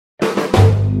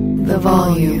The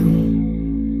volume.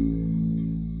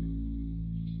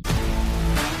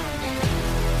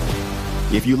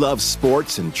 If you love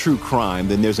sports and true crime,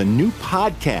 then there's a new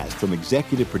podcast from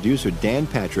executive producer Dan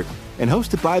Patrick and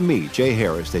hosted by me, Jay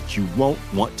Harris, that you won't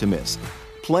want to miss.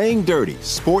 Playing Dirty: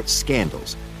 Sports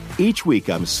Scandals. Each week,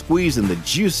 I'm squeezing the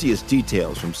juiciest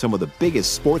details from some of the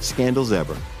biggest sports scandals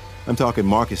ever. I'm talking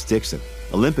Marcus Dixon,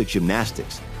 Olympic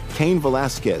gymnastics, Cain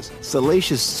Velasquez,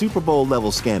 salacious Super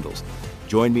Bowl-level scandals.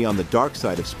 Join me on the dark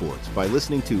side of sports by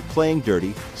listening to Playing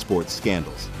Dirty: Sports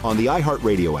Scandals on the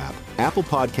iHeartRadio app, Apple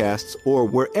Podcasts, or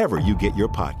wherever you get your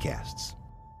podcasts.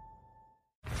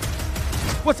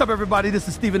 What's up, everybody? This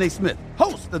is Stephen A. Smith,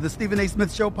 host of the Stephen A.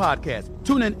 Smith Show podcast.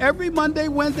 Tune in every Monday,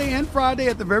 Wednesday, and Friday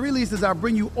at the very least as I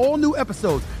bring you all new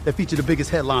episodes that feature the biggest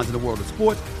headlines in the world of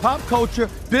sports, pop culture,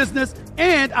 business,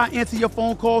 and I answer your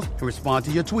phone calls and respond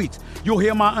to your tweets. You'll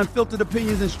hear my unfiltered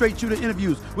opinions and straight-shooter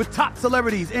interviews with top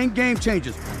celebrities and game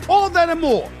changers. All that and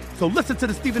more. So listen to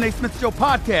the Stephen A. Smith Show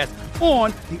podcast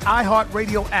on the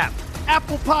iHeartRadio app,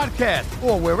 Apple Podcasts,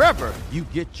 or wherever you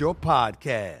get your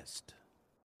podcast.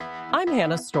 I'm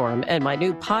Hannah Storm, and my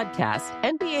new podcast,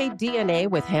 NBA DNA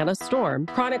with Hannah Storm,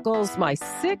 chronicles my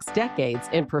 6 decades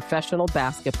in professional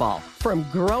basketball. From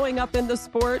growing up in the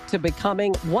sport to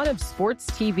becoming one of sports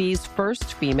TV's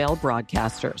first female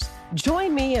broadcasters.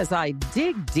 Join me as I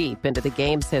dig deep into the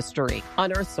game's history,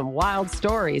 unearth some wild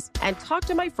stories, and talk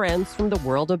to my friends from the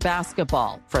world of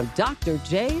basketball, from Dr.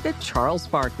 J to Charles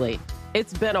Barkley.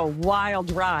 It's been a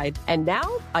wild ride, and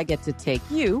now I get to take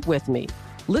you with me.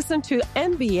 Listen to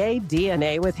NBA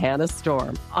DNA with Hannah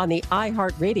Storm on the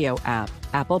iHeartRadio app,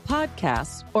 Apple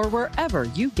Podcasts, or wherever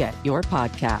you get your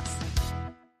podcasts.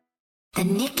 The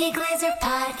Nikki Glaser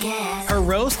Podcast. Her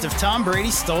roast of Tom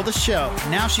Brady stole the show.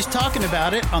 Now she's talking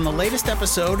about it on the latest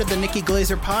episode of the Nikki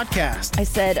Glaser Podcast. I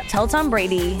said, tell Tom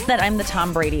Brady that I'm the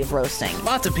Tom Brady of roasting.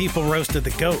 Lots of people roasted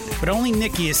the GOAT, but only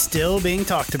Nikki is still being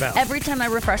talked about. Every time I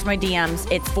refresh my DMs,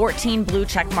 it's 14 blue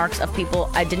check marks of people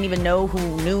I didn't even know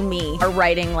who knew me are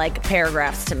writing like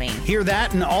paragraphs to me. Hear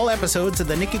that in all episodes of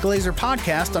the Nikki Glaser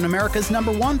Podcast on America's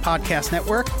 #1 podcast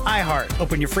network, iHeart.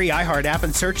 Open your free iHeart app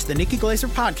and search the Nikki Glaser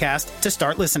Podcast to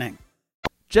start listening.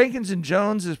 Jenkins and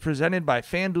Jones is presented by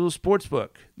FanDuel Sportsbook.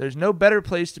 There's no better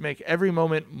place to make every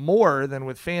moment more than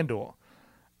with FanDuel.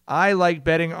 I like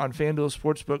betting on FanDuel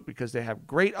Sportsbook because they have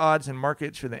great odds and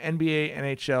markets for the NBA,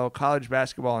 NHL, college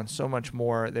basketball, and so much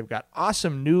more. They've got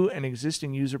awesome new and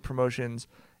existing user promotions,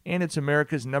 and it's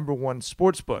America's #1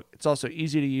 sportsbook. It's also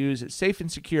easy to use, it's safe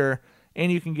and secure,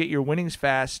 and you can get your winnings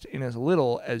fast in as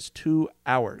little as 2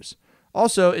 hours.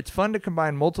 Also, it's fun to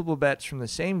combine multiple bets from the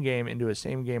same game into a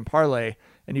same-game parlay,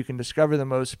 and you can discover the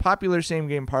most popular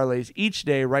same-game parlays each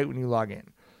day right when you log in.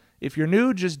 If you're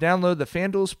new, just download the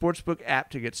FanDuel Sportsbook app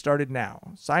to get started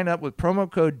now. Sign up with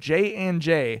promo code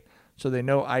JANJ so they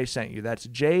know I sent you. That's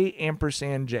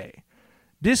J&J.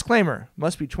 Disclaimer,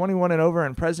 must be 21 and over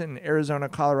and present in Arizona,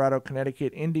 Colorado,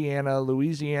 Connecticut, Indiana,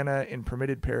 Louisiana, in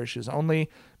permitted parishes only.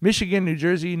 Michigan, New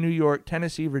Jersey, New York,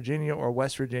 Tennessee, Virginia, or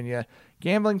West Virginia.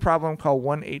 Gambling problem, call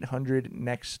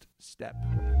 1-800-NEXT-STEP.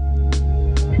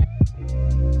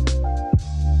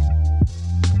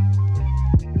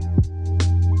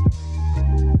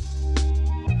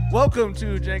 Welcome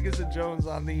to Jenkins and Jones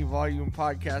on the Volume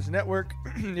Podcast Network.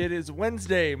 It is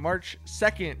Wednesday, March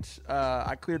 2nd.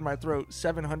 I cleared my throat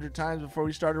 700 times before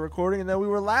we started recording, and then we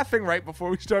were laughing right before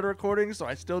we started recording, so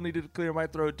I still needed to clear my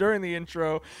throat during the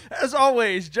intro. As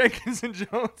always, Jenkins and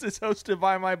Jones is hosted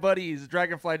by my buddies,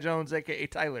 Dragonfly Jones, a.k.a.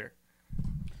 Tyler.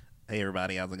 Hey,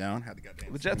 everybody, how's it going? Had to goddamn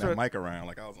spin Jethro- that mic around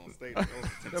like I was on stage.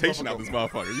 Temptation out this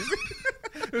motherfucker. You see?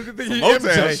 Thinking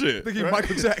Motown shit. Thinking right?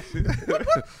 Michael Jackson.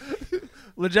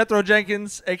 LeJethro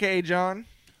Jenkins, a.k.a. John.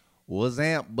 What's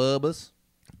up, bubbas?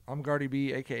 I'm Gardy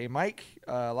B, a.k.a. Mike.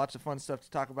 Lots of fun stuff to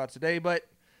talk about today, but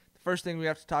the first thing we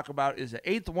have to talk about is the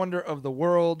eighth wonder of the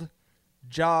world,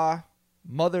 Ja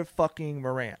motherfucking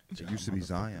Morant. It used to be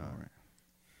Zion.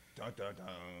 Dun, dun, dun.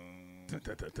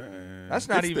 That's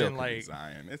not It's even still like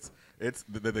Zion. It's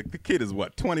the kid is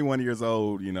what, 21 years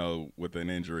old, with an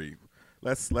injury.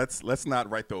 Let's not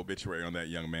write the obituary on that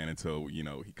young man until he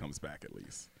comes back at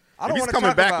least. If he's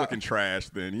coming back looking trash,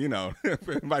 then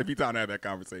it might be time to have that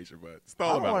conversation. But it's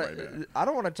all about right now. I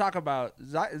don't want to talk about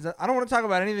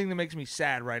anything that makes me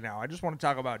sad right now. I just want to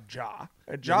talk about Ja.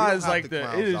 Ja is like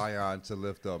Zion to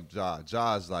lift up Ja.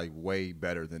 Ja is like way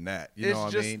better than that. You know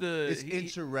what I mean? It's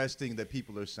interesting that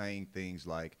people are saying things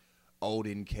like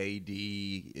Odin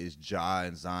KD is Ja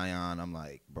and Zion. I'm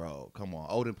like, bro, come on.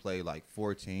 Odin played like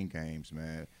 14 games,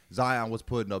 man. Zion was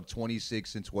putting up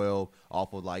 26 and 12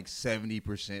 off of like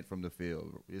 70% from the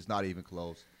field. It's not even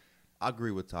close. I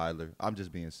agree with Tyler. I'm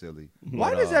just being silly.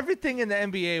 Why does everything in the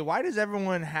NBA, why does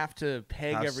everyone have to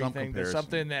peg everything to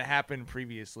something that happened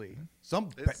previously? Some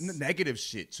negative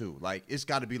shit, too. Like, it's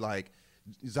got to be like,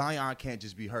 Zion can't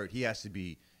just be hurt. He has to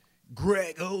be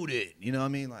Greg Oden. You know what I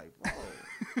mean? Like, bro.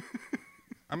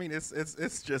 I mean, it's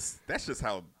just, that's just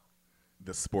how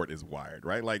the sport is wired,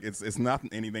 right? Like, it's not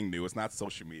anything new. It's not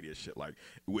social media shit. Like,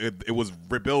 it was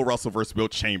Bill Russell versus Will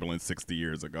Chamberlain 60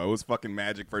 years ago. It was fucking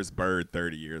Magic versus Bird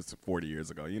 40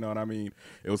 years ago. You know what I mean?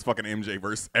 It was fucking MJ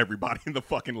versus everybody in the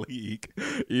fucking league.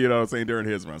 You know what I'm saying? During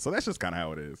his run. So that's just kind of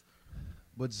how it is.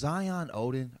 But Zion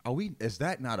Oden, is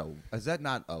that not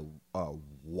a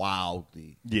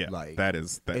wildly like that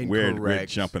is that we're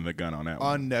jumping the gun on that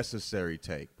one. Unnecessary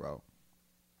take, bro.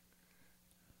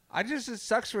 It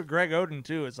sucks for Greg Oden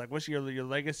too. It's like, what's your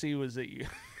legacy? Was that you?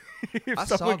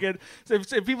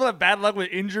 If people have bad luck with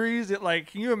injuries,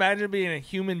 can you imagine being a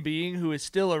human being who is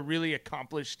still a really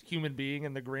accomplished human being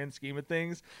in the grand scheme of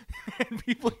things, and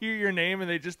people hear your name and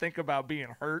they just think about being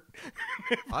hurt?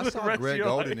 I saw Greg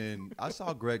Oden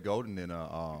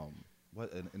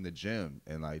in the gym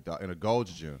and in a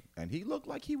Gold's gym, and he looked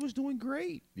like he was doing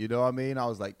great. You know what I mean? I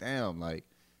was like, damn, like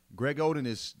Greg Oden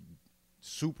is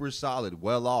super solid,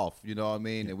 well off, you know what I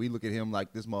mean? And we look at him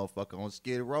like this motherfucker on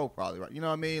Skid Row probably, right? You know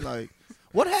what I mean? Like,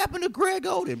 what happened to Greg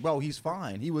Oden? Bro, he's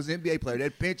fine. He was an NBA player.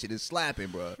 That pinching is slapping,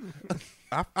 bro.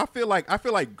 I feel like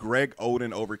Greg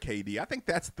Oden over KD. I think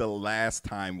that's the last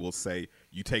time we'll say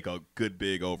you take a good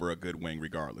big over a good wing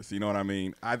regardless. You know what I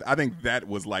mean? I think that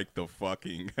was like the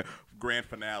fucking grand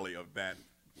finale of that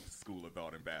school of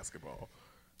thought in basketball.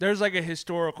 There's like a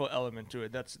historical element to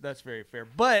it. That's very fair.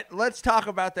 But let's talk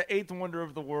about the eighth wonder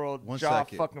of the world, Ja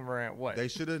fucking Morant. What? They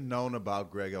should have known about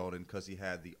Greg Oden because he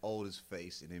had the oldest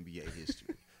face in NBA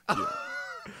history.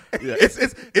 Yeah,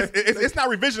 it's not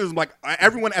revisionism. Like,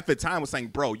 everyone at the time was saying,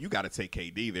 bro, you got to take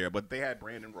KD there. But they had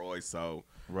Brandon Roy, so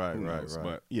right.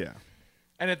 But, yeah.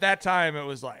 And at that time, it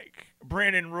was like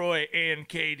Brandon Roy and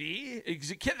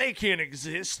KD. They can't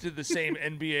exist in the same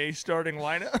NBA starting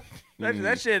lineup.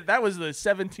 That was the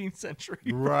 17th century.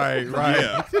 Right.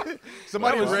 Yeah.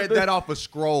 Somebody read that off a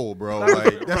scroll, bro.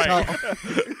 Like, that's how.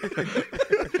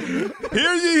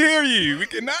 Hear ye. We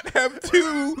cannot have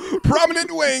two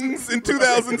prominent wings in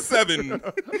 2007. On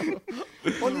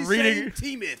the same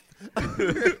teameth.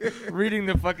 Reading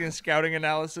the fucking scouting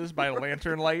analysis by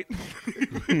Lantern Light.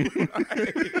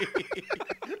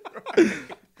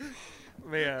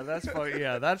 Man, that's funny.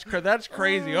 Yeah, that's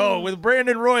crazy. Oh, with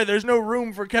Brandon Roy, there's no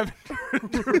room for Kevin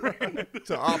Durant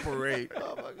to operate.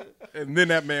 Oh my God. And then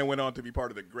that man went on to be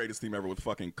part of the greatest team ever with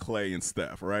fucking Clay and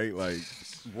Steph, right? Like,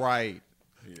 right.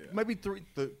 Yeah. Maybe three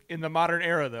in the modern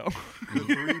era, though. The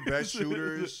three best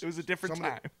shooters. It was a different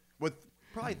time. With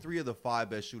probably 3 of the 5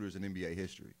 best shooters in NBA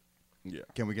history. Yeah.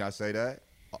 Can we not say that?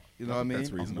 You know what I mean?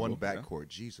 That's reasonable. One backcourt. Yeah.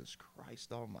 Jesus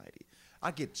Christ Almighty. I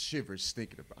get shivers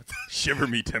thinking about that. Shiver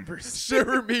me timbers.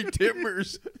 Shiver me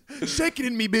timbers. Shaking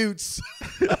in me boots.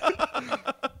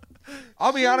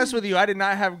 I'll be honest with you. I did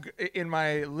not have in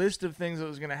my list of things that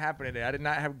was going to happen today. I did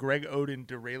not have Greg Oden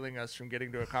derailing us from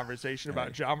getting to a conversation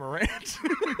about Ja Morant.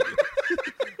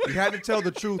 You had to tell the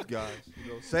truth, guys.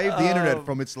 Save the internet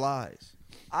from its lies.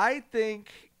 I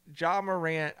think Ja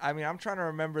Morant, I'm trying to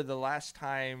remember the last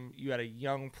time you had a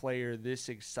young player this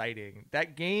exciting.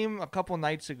 That game a couple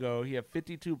nights ago, he had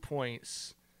 52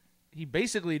 points. He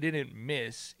basically didn't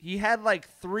miss. He had like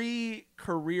 3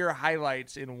 career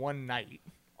highlights in one night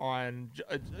on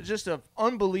just an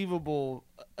unbelievable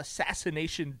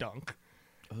assassination dunk.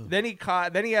 Ugh. Then he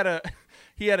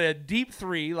had a deep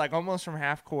 3, like almost from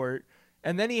half court.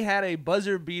 And then he had a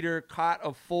buzzer beater, caught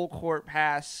a full court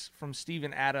pass from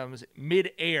Steven Adams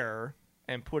mid-air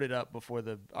and put it up before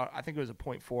I think it was a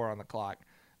 .4 on the clock.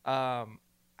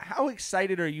 How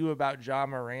excited are you about Ja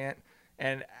Morant?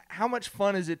 And how much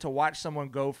fun is it to watch someone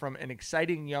go from an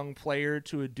exciting young player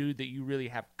to a dude that you really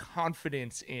have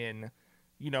confidence in,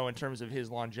 in terms of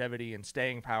his longevity and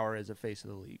staying power as a face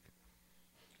of the league?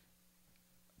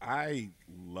 I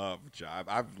love Ja.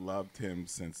 I've loved him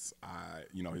since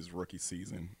his rookie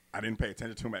season. I didn't pay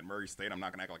attention to him at Murray State. I'm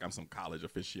not gonna act like I'm some college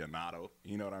aficionado.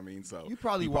 You know what I mean? So you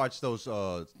probably watched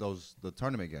the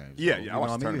tournament games. Yeah, I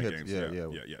watched the tournament games.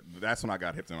 Yeah. That's when I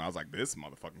got hip to him. I was like, this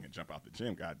motherfucker can jump out the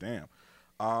gym. Goddamn.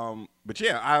 But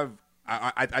yeah,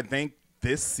 I think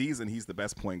this season he's the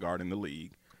best point guard in the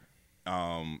league.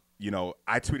 I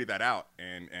tweeted that out,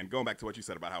 and going back to what you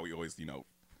said about how we always,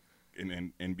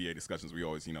 in NBA discussions, we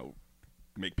always,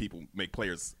 make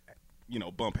players,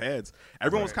 bump heads.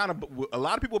 Everyone was a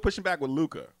lot of people were pushing back with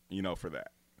Luka, for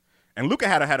that. And Luka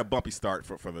had a bumpy start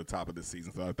for the top of this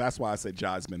season. So that's why I said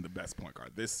Ja's been the best point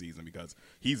guard this season, because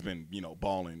he's been,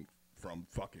 balling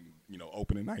fucking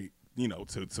opening night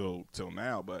till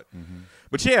now.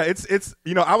 But yeah, it's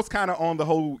I was kind of on the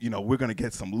whole we're gonna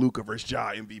get some Luka versus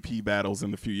Ja MVP battles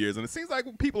in a few years, and it seems like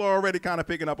people are already kind of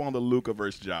picking up on the Luka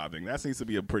versus Ja thing. That seems to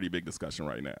be a pretty big discussion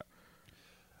right now.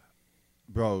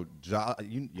 Bro,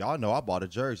 y'all know I bought a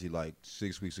jersey like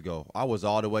 6 weeks ago. I was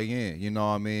all the way in. You know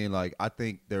what I mean? Like, I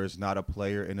think there's not a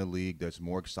player in the league that's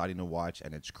more exciting to watch,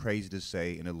 and it's crazy to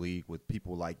say in a league with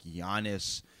people like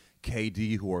Giannis,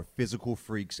 KD, who are physical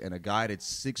freaks, and a guy that's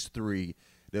 6'3",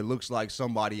 that looks like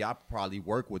somebody I probably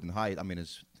work with in height. I mean,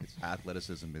 his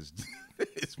athleticism is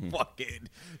it's fucking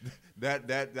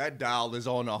that dial is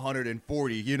on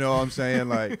 140. You know what I'm saying?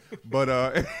 Like, but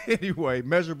anyway,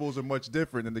 measurables are much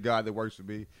different than the guy that works for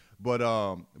me. But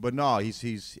no,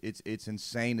 it's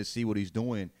insane to see what he's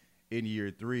doing in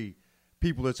year 3.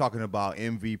 People are talking about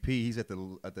MVP. He's at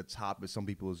the top of some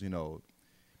people's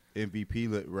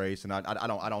MVP race, and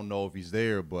I don't know if he's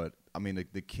there, but I mean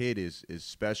the kid is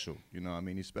special. You know what I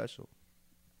mean? He's special.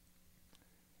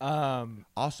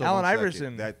 Also, Allen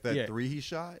Iverson, that three he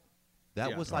shot,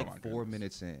 that was like 4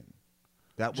 minutes in.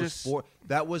 That was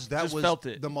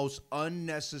the most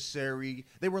unnecessary.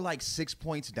 They were like 6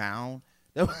 points down.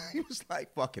 He was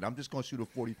like, fuck it, I'm just going to shoot a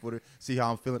 40-footer, see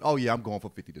how I'm feeling. Oh, yeah, I'm going for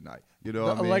 50 tonight. You know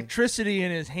what I mean? Electricity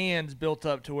in his hands built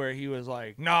up to where he was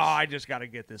like, no, I just got to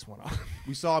get this one off.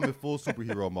 We saw him in full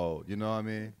superhero mode. You know what I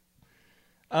mean?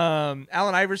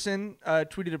 Allen Iverson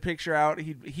tweeted a picture out.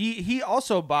 He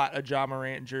also bought a Ja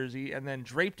Morant jersey and then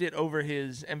draped it over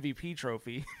his MVP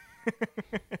trophy.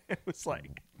 It was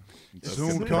like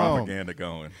soon propaganda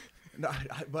going. No,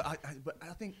 but I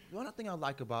think one thing I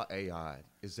like about AI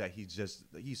is that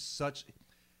he's such.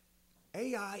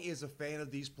 AI is a fan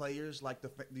of these players, like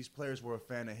these players were a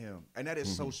fan of him, and that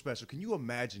is so special. Can you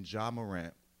imagine Ja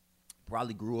Morant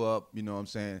probably grew up? You know what I'm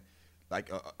saying? Like,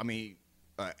 you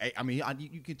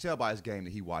can tell by his game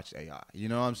that he watched AI. You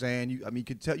know what I'm saying? You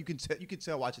can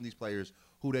tell watching these players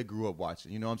who they grew up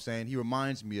watching. You know what I'm saying? He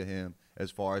reminds me of him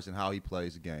as far as in how he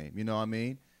plays the game. You know what I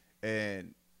mean?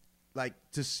 And like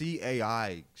to see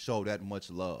AI show that much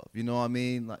love, you know what I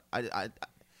mean? Like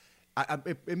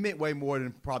it meant way more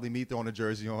than probably me throwing a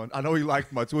jersey on. I know he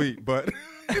liked my tweet, but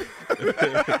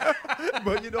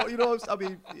but you know, I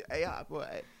mean, AI,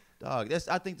 boy, dog.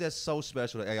 I think that's so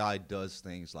special that AI does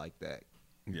things like that.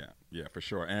 Yeah, for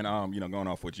sure. And going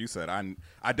off what you said, I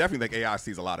definitely think AI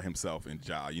sees a lot of himself in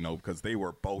Ja, because they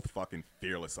were both fucking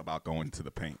fearless about going to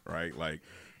the paint, right? Like,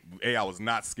 AI was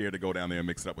not scared to go down there and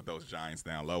mix it up with those giants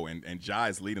down low. And Ja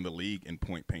is leading the league in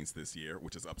point paints this year,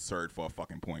 which is absurd for a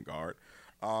fucking point guard.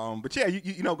 But yeah,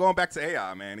 going back to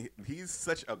AI, man, he's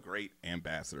such a great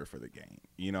ambassador for the game.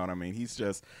 You know what I mean? He's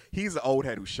an old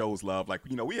head who shows love. Like,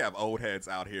 we have old heads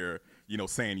out here,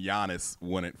 saying Giannis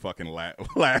wouldn't fucking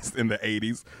last in the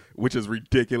 80s, which is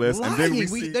ridiculous. Lying. And then we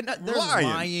see they're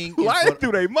lying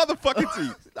through their motherfucking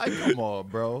teeth. Like, come on,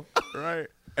 bro. Right.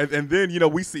 And then,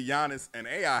 we see Giannis and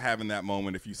AI having that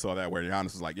moment, if you saw that, where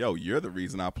Giannis was like, yo, you're the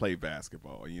reason I play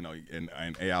basketball,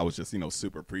 and AI was just,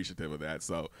 super appreciative of that.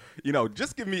 So,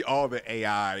 just give me all the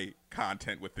AI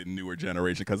content with the newer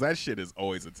generation, because that shit is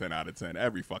always a 10 out of 10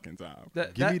 every fucking time.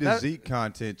 Give me the Zeke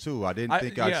content, too. I didn't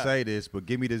think I'd say this, but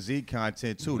give me the Zeke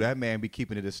content, too. That man be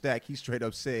keeping it a stack. He straight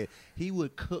up said he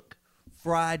would cook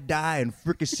fried die and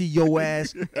fricassee your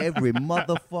ass every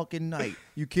motherfucking night.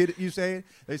 You kidding? You saying?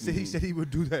 They said he said he would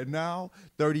do that now,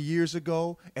 30 years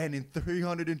ago, and in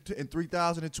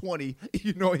 3020,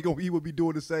 he would be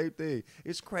doing the same thing.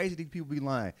 It's crazy these people be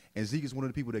lying. And Zeke is one of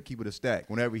the people that keep it a stack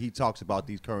whenever he talks about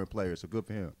these current players. So good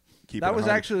for him. That was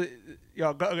actually,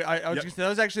 that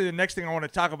was actually the next thing I want to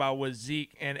talk about was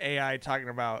Zeke and AI talking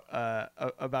about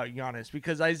Giannis,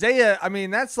 because Isaiah, I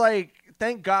mean, that's like,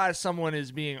 thank God someone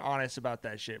is being honest about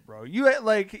that shit, bro. You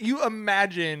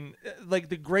imagine like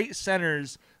the great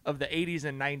centers of the 80s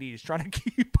and 90s trying to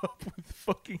keep up with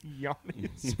fucking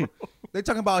Giannis, bro. They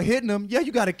talking about hitting him. Yeah,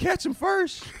 you got to catch him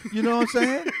first. You know what I'm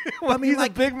saying? Well, I mean, he's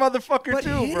like a big motherfucker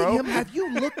too, bro. Him, have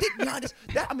you looked at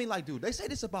Giannis? Dude, they say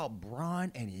this about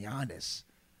Bron and Giannis.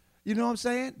 You know what I'm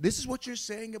saying? This is what you're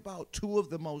saying about two of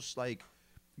the most like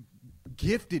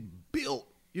gifted, built.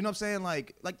 You know what I'm saying?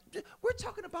 Like we're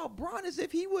talking about Bron as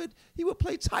if he would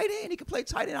play tight end. He could play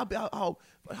tight end.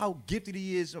 How gifted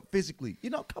he is physically.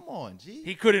 Come on, G.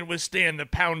 He couldn't withstand the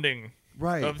pounding.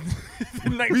 Right. Of the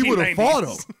 1990s. We would have fought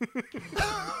him.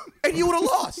 And you would have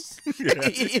lost. He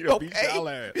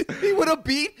would have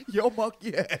beat your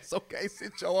monkey ass. Okay,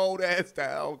 sit your old ass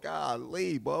down.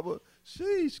 Golly, Bubba.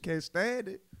 Sheesh, can't stand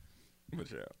it. But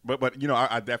yeah, but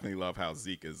I definitely love how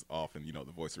Zeke is often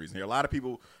the voice of reason here. A lot of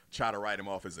people try to write him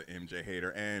off as an MJ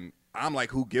hater, and I'm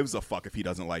like, who gives a fuck if he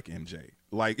doesn't like MJ?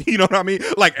 Like, you know what I mean?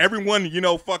 Like, everyone,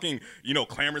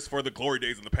 clamors for the glory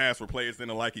days in the past where players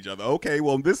didn't like each other. Okay,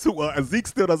 well, Zeke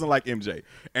still doesn't like MJ.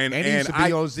 And he needs to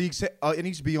be on Zeke's, it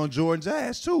needs to be on Jordan's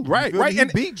ass, too. Right. He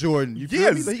beat Jordan.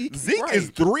 Zeke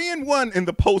is 3-1 in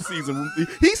the postseason.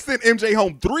 He sent MJ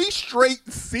home 3 straight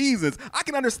seasons. I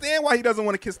can understand why he doesn't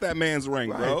want to kiss that man's ring,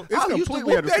 bro. It's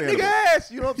completely understandable. That nigga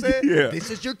ass, you know what I'm saying? Yeah.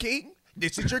 This is your king.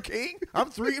 This is your king.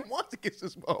 I'm 3-1 against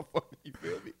this motherfucker. You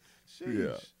feel me? Sheesh.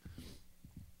 Yeah.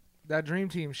 That Dream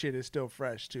Team shit is still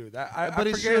fresh too. But I it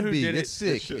forget should who be. did It's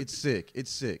sick. It. It's sick.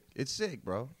 It's sick. It's sick,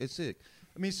 bro. It's sick.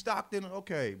 I mean, Stockton,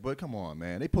 okay, but come on,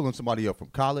 man. They pulling somebody up from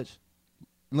college.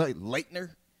 Like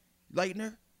Leitner.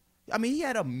 I mean, he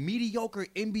had a mediocre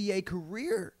NBA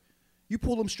career. You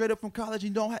pull him straight up from college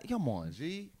and don't have – come on,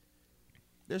 G.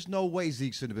 There's no way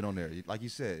Zeke shouldn't have been on there. Like you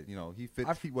said, he fit.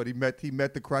 He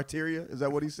met the criteria. Is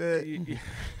that what he said?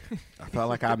 I felt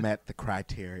like I met the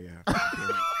criteria.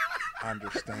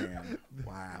 Understand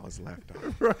why I was left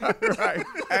off. Right.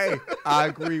 Hey, I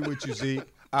agree with you, Zeke.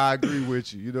 I agree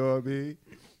with you. You know what I mean?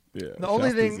 Yeah. The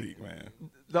only thing, Zeke, man.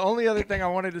 The only other thing I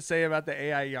wanted to say about the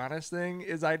AI Giannis thing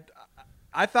is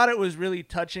I thought it was really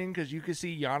touching because you could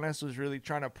see Giannis was really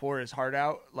trying to pour his heart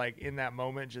out, like in that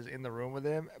moment, just in the room with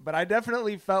him. But I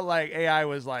definitely felt like AI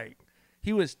was like,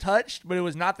 he was touched, but it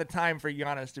was not the time for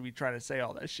Giannis to be trying to say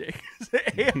all that shit.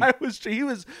 He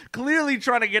was clearly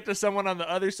trying to get to someone on the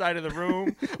other side of the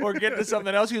room or get to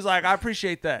something else. He was like, I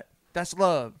appreciate that. That's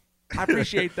love. I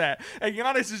appreciate that. And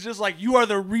Giannis is just like, you are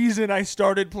the reason I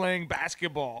started playing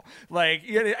basketball. Like,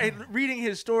 and reading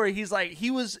his story, he's like,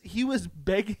 he was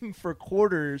begging for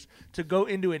quarters to go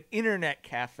into an internet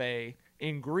cafe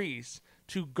in Greece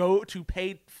to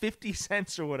pay 50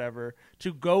 cents or whatever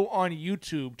to go on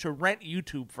YouTube, to rent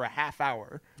YouTube for a half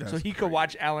hour so he could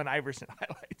watch Allen Iverson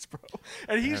highlights, bro.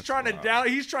 And he's trying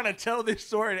to tell this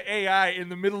story to AI in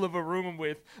the middle of a room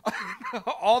with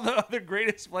all the other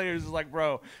greatest players. Is like,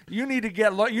 bro, you need to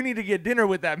get dinner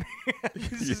with that man.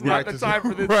 This is not the time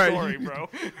for this story, bro.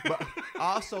 But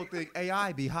I also think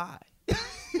AI be high.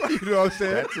 You know what I'm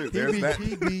saying? That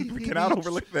too. We cannot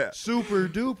overlook that. Super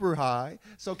duper high.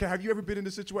 So, have you ever been in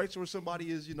a situation where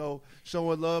somebody is,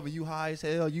 showing love and you high as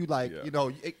hell? You like,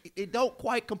 it don't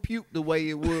quite compute the way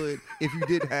it would if you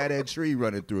didn't have that tree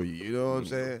running through you. You know what I'm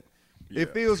saying? Yeah.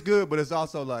 It feels good, but it's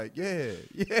also like, bro.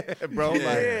 Yeah.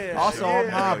 Like, also I'm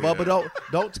high, Bubba.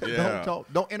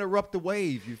 Don't interrupt the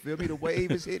wave. You feel me? The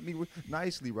wave is hitting me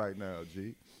nicely right now,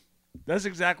 G. That's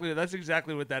exactly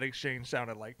what that exchange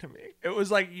sounded like to me. It was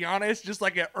like Giannis, just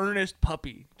like an earnest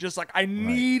puppy, just like I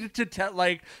need to tell,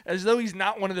 like as though he's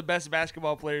not one of the best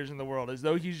basketball players in the world, as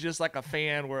though he's just like a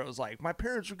fan. Where it was like, my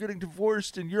parents were getting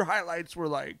divorced, and your highlights were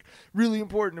like really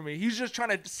important to me. He's just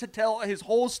trying to tell his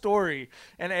whole story,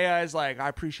 and AI is like, I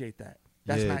appreciate that.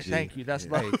 That's nice. Thank you. That's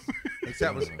love.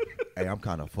 Hey, I'm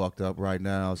kind of fucked up right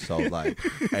now, so like,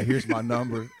 hey, here's my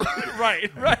number.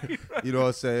 Right. You know what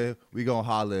I'm saying? We gonna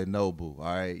holler at Nobu, all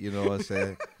right? You know what I'm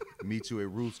saying? Meet you at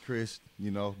Roots Chris,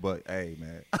 but hey,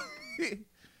 man,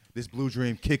 this Blue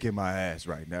Dream kicking my ass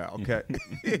right now, okay?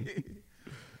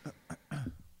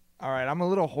 All right, I'm a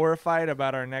little horrified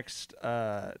about our next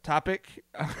topic,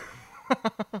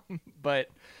 but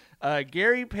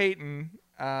Gary Payton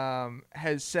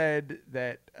has said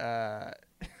that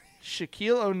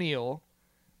Shaquille O'Neal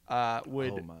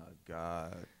would oh my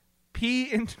God,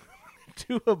 pee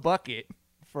into a bucket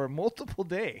for multiple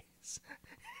days,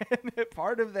 and that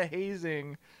part of the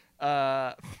hazing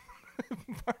for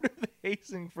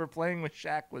playing with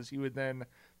Shaq was he would then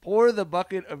pour the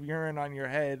bucket of urine on your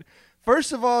head.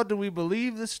 First of all, do we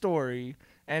believe the story?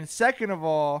 And second of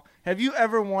all, have you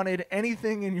ever wanted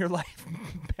anything in your life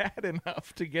bad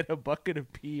enough to get a bucket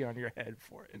of pee on your head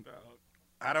for it?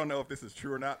 I don't know if this is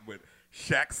true or not, but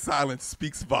Shaq's silence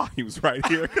speaks volumes right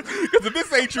here. Because if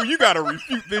this ain't true, you got to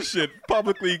refute this shit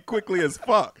publicly, quickly as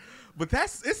fuck. But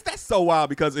that's so wild,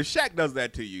 because if Shaq does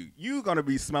that to you, you're going to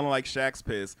be smelling like Shaq's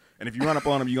piss. And if you run up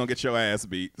on him, you're going to get your ass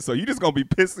beat. So you're just going to be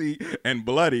pissy and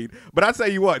bloodied. But I tell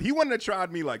you what, he wouldn't have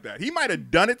tried me like that. He might have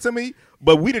done it to me,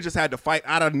 but we'd have just had to fight.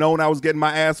 I'd have known I was getting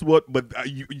my ass whooped. But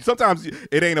sometimes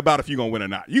it ain't about if you're going to win or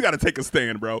not. You got to take a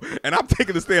stand, bro. And I'm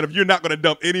taking a stand if you're not going to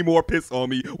dump any more piss on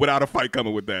me without a fight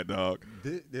coming with that, dog.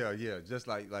 Yeah. Just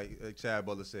like Chad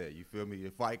Butler said, you feel me?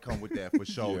 A fight come with that for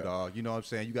sure, dog. You know what I'm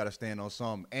saying? You got to stand on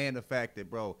something. And the fact that,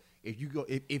 bro,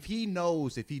 if he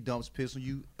knows if he dumps piss on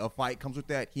you, a fight comes with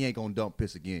that, he ain't gonna dump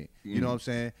piss again. You know what I'm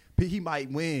saying? He might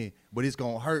win, but it's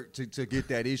gonna hurt to get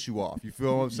that issue off. You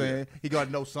feel what I'm saying? He gotta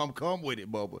know something come with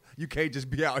it, Bubba. You can't just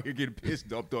be out here getting piss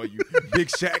dumped on you. Big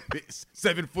Shaq piss,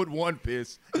 7'1"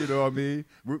 piss. You know what I mean?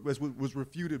 Was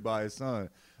refuted by his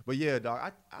son. But yeah,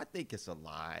 dog, I think it's a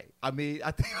lie. I mean, I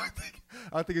think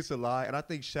it's a lie, and I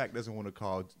think Shaq doesn't want to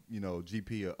call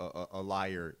GP a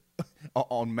liar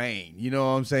on Maine. You know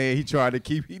what I'm saying? He tried to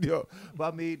keep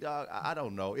but I mean, dog, I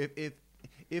don't know if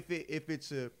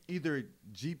it's either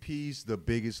GP's the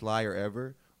biggest liar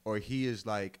ever, or he is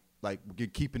like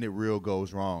keeping it real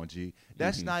goes wrong. G,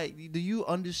 that's not. Do you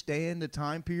understand the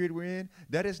time period we're in?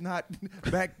 That is not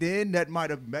back then.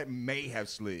 That may have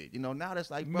slid. Now that's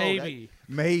like, bro,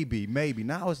 maybe.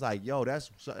 Now it's like, yo,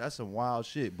 that's some wild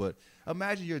shit. But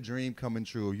imagine your dream coming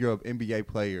true. You're an NBA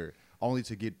player, only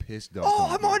to get pissed off. Oh,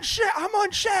 I'm on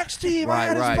Shaq's team. Right,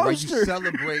 I got his poster. You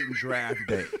celebrating draft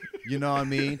day. You know what I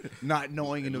mean? Not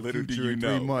knowing in the future in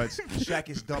 3 months, Shaq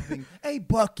is dumping a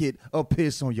bucket of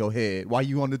piss on your head while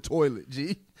you on the toilet.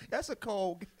 G, that's a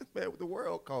cold, man. The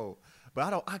world cold.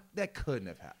 But that couldn't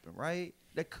have happened, right?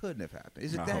 That couldn't have happened.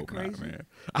 Is it that crazy? Not, man.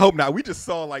 I hope not. We just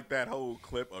saw like that whole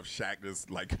clip of Shaq just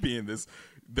like being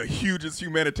the hugest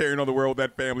humanitarian of the world.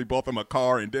 That family bought them a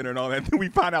car and dinner and all that. And then we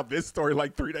find out this story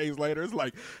like 3 days later. It's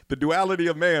like the duality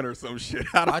of man or some shit.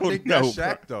 I think that's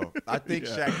Shaq, though. I think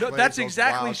Shaq plays that's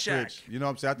exactly Shaq. Tricks. You know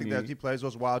what I'm saying? I think that he plays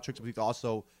those wild tricks, but he's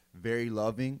also very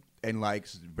loving and like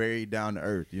very down to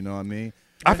earth. You know what I mean?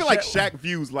 I feel like Shaq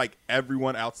views like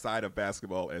everyone outside of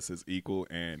basketball as his equal,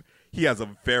 and he has a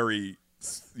very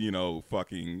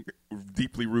fucking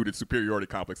deeply rooted superiority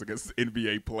complex against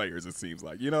NBA players, it seems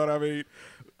like. You know what I mean?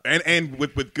 And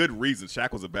with good reason.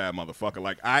 Shaq was a bad motherfucker.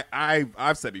 Like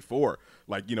I've said before,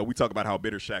 like, we talk about how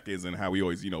bitter Shaq is and how he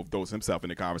always, throws himself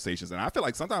into conversations. And I feel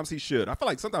like sometimes he should. I feel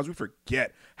like sometimes we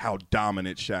forget how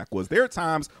dominant Shaq was. There are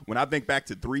times when I think back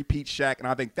to three-peat Shaq, and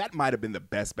I think that might have been the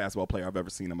best basketball player I've ever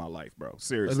seen in my life, bro.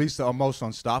 Seriously. At least the most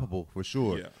unstoppable, for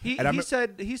sure. Yeah.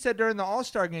 He said during the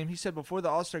All-Star game, before the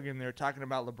All-Star game, they were talking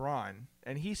about LeBron,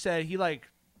 and he said he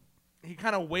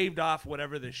kind of waved off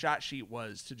whatever the shot sheet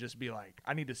was to just be like,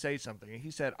 I need to say something. And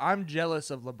he said, I'm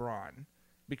jealous of LeBron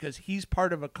because he's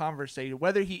part of a conversation.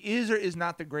 Whether he is or is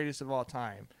not the greatest of all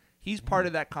time, he's part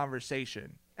of that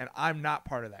conversation, and I'm not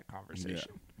part of that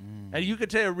conversation. Yeah. And you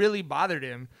could tell it really bothered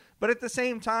him. But at the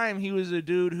same time, he was a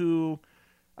dude who,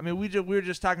 I mean, we were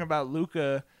just talking about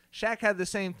Luka. Shaq had the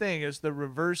same thing as the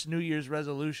reverse New Year's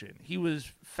resolution. He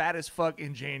was fat as fuck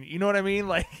in January. You know what I mean?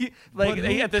 Like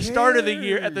at the start of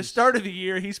the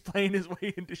year, he's playing his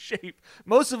way into shape.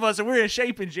 Most of us we're in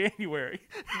shape in January,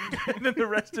 and then the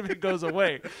rest of it goes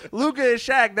away. Luka and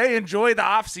Shaq, they enjoy the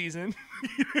off season.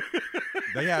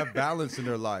 They have balance in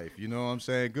their life. You know what I'm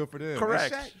saying? Good for them.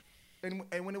 Correct. And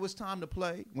when it was time to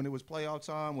play, when it was playoff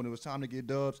time, when it was time to get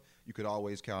dubs, you could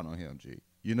always count on him, G.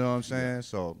 You know what I'm saying? Yeah.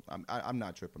 So I'm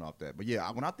not tripping off that. But, yeah,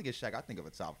 when I think of Shaq, I think of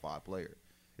a top 5 player.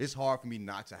 It's hard for me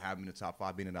not to have him in the top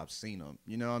 5, being that I've seen him.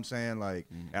 You know what I'm saying? Like,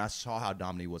 and I saw how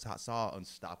dominant he was. I saw how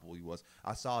unstoppable he was.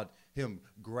 I saw him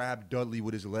grab Dudley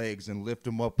with his legs and lift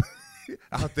him up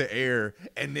out the air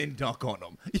and then dunk on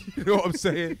him. You know what I'm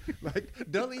saying? Like,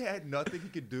 Dudley had nothing he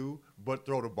could do but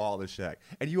throw the ball at Shaq.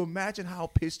 And you imagine how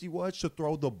pissed he was to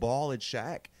throw the ball at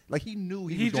Shaq? Like, he knew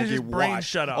he was going to get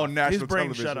watched on national television.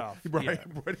 His brain shut off. Right?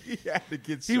 Yeah. But he had to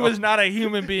get He was not a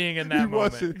human being in that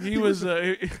moment. He was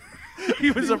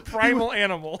a primal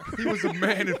animal. He was a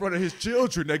man in front of his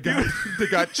children that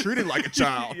got treated like a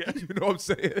child. Yeah. You know what I'm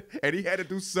saying? And he had to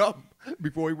do something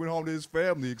before he went home to his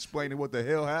family explaining what the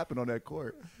hell happened on that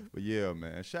court. But, yeah,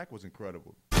 man, Shaq was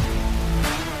incredible.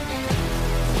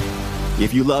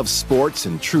 If you love sports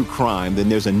and true crime, then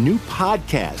there's a new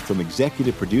podcast from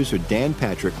executive producer Dan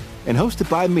Patrick and hosted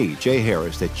by me, Jay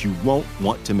Harris, that you won't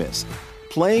want to miss.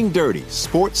 Playing Dirty: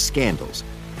 Sports Scandals.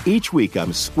 Each week,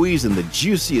 I'm squeezing the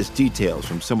juiciest details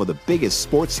from some of the biggest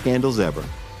sports scandals ever.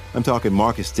 I'm talking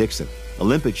Marcus Dixon,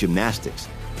 Olympic gymnastics,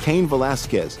 Cain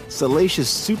Velasquez, salacious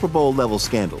Super Bowl-level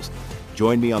scandals.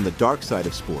 Join me on the dark side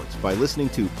of sports by listening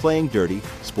to Playing Dirty: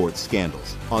 Sports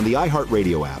Scandals on the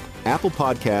iHeartRadio app, Apple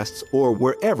Podcasts, or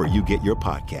wherever you get your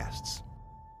podcasts.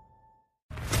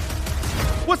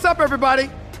 What's up, everybody?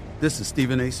 This is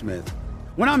Stephen A. Smith.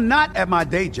 When I'm not at my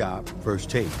day job, First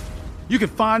Take, you can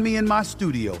find me in my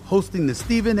studio hosting the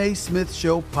Stephen A. Smith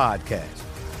Show podcast.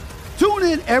 Tune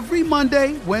in every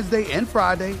Monday, Wednesday, and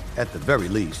Friday, at the very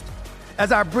least,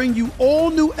 as I bring you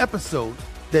all new episodes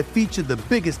that feature the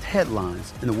biggest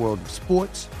headlines in the world of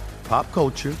sports, pop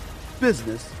culture,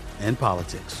 business, and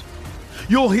politics.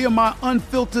 You'll hear my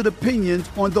unfiltered opinions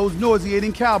on those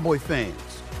nauseating Cowboy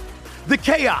fans, the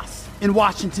chaos in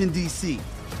Washington, D.C.,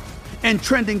 and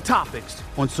trending topics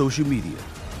on social media,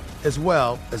 as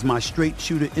well as my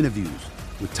straight-shooter interviews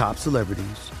with top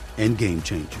celebrities and game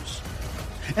changers.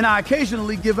 And I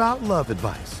occasionally give out love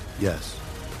advice. Yes,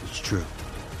 it's true.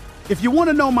 If you want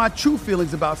to know my true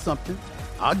feelings about something,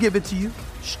 I'll give it to you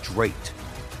straight.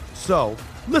 So,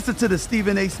 listen to the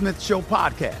Stephen A. Smith Show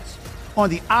podcast on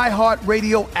the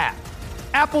iHeartRadio app,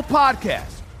 Apple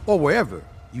Podcasts, or wherever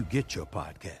you get your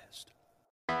podcast.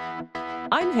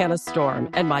 I'm Hannah Storm,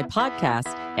 and my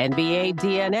podcast, NBA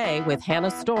DNA with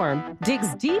Hannah Storm,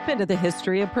 digs deep into the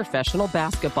history of professional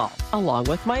basketball, along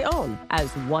with my own, as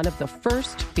one of the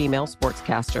first female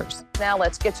sportscasters. Now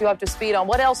let's get you up to speed on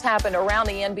what else happened around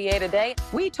the NBA today.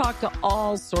 We talked to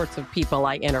all sorts of people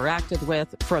I interacted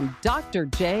with, from Dr.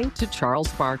 J to Charles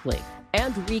Barkley,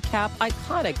 and recap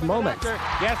iconic moments.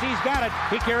 Yes, he's got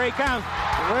it. Here he comes.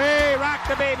 Way rock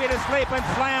the baby to sleep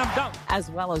and slam dunk.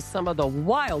 As well as some of the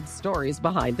wild stories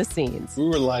behind the scenes. We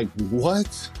were like,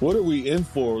 what? What are we in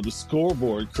for? The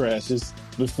scoreboard crashes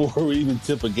before we even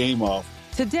tip a game off.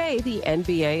 Today, the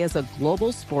NBA is a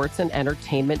global sports and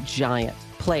entertainment giant.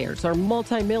 Players are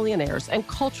multimillionaires and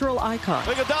cultural icons.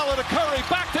 Iguodala to Curry,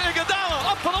 back to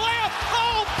Iguodala, up for the layup.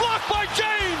 Oh, blocked by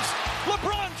James.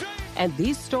 LeBron James. And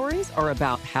these stories are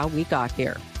about how we got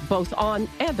here, both on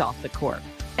and off the court.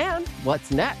 And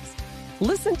what's next?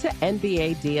 Listen to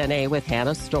NBA DNA with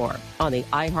Hannah Storm on the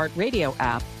iHeartRadio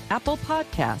app, Apple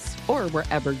Podcasts, or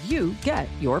wherever you get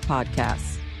your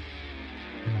podcasts.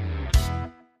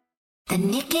 The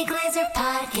Nikki Glaser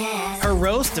Podcast. Her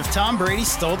roast of Tom Brady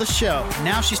stole the show.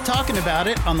 Now she's talking about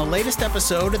it on the latest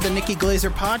episode of the Nikki Glaser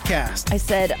Podcast. I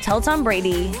said, tell Tom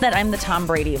Brady that I'm the Tom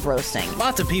Brady of roasting.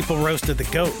 Lots of people roasted the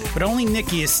GOAT, but only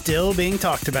Nikki is still being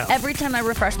talked about. Every time I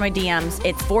refresh my DMs,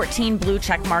 it's 14 blue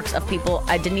check marks of people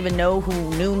I didn't even know who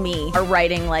knew me are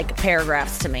writing like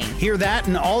paragraphs to me. Hear that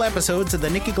in all episodes of the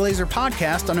Nikki Glaser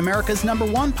Podcast on America's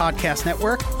 #1 podcast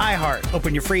network, iHeart.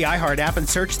 Open your free iHeart app and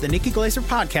search the Nikki Glaser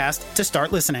Podcast to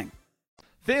start listening.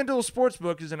 FanDuel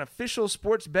Sportsbook is an official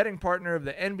sports betting partner of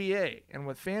the NBA, and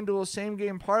with FanDuel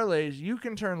same-game parlays, you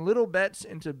can turn little bets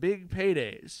into big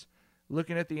paydays.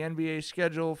 Looking at the NBA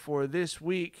schedule for this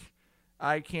week,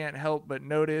 I can't help but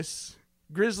notice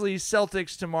Grizzlies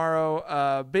Celtics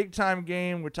tomorrow, big-time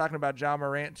game. We're talking about Ja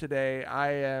Morant today.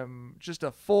 I am just a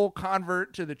full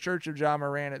convert to the Church of Ja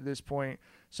Morant at this point.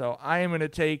 So I am going to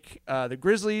take the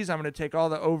Grizzlies. I'm going to take all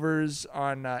the overs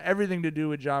on everything to do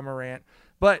with Ja Morant.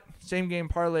 But same-game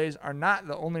parlays are not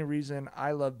the only reason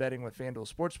I love betting with FanDuel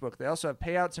Sportsbook. They also have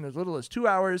payouts in as little as 2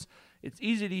 hours. It's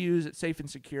easy to use, it's safe and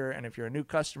secure, and if you're a new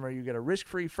customer, you get a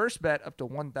risk-free first bet up to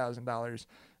 $1,000.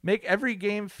 Make every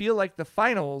game feel like the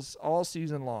finals all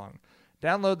season long.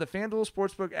 Download the FanDuel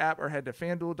Sportsbook app or head to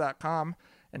FanDuel.com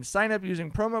and sign up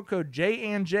using promo code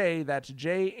JANJ, that's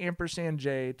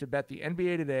J&J, to bet the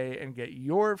NBA today and get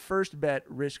your first bet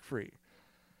risk-free.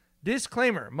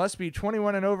 Disclaimer, must be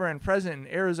 21 and over and present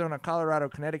in Arizona, Colorado,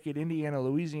 Connecticut, Indiana,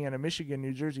 Louisiana, Michigan,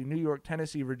 New Jersey, New York,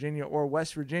 Tennessee, Virginia, or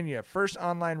West Virginia. First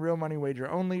online real money wager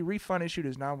only. Refund issued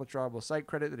as non-withdrawable site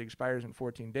credit that expires in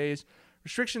 14 days.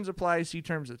 Restrictions apply. See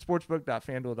terms at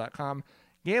sportsbook.fanduel.com.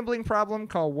 Gambling problem?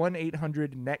 Call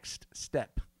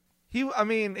 1-800-NEXT-STEP. He's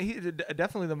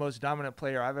definitely the most dominant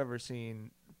player I've ever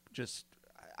seen. Just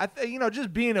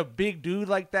being a big dude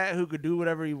like that who could do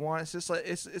whatever he wants. It's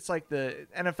like the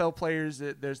NFL players.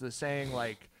 There's the saying,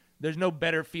 like, there's no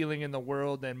better feeling in the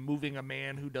world than moving a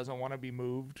man who doesn't want to be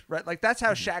moved, right? Like, that's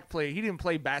how Shaq played. He didn't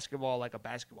play basketball like a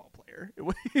basketball player.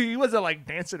 He wasn't like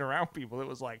dancing around people. It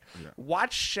was like,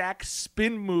 watch Shaq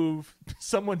spin move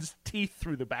someone's teeth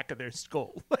through the back of their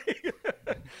skull.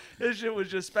 This shit was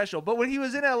just special. But when he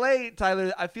was in LA,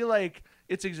 Tyler, I feel like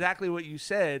it's exactly what you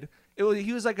said.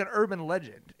 He was like an urban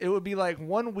legend. It would be like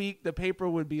 1 week the paper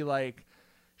would be like,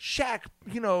 Shaq,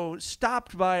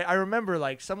 stopped by, I remember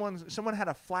like someone had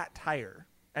a flat tire,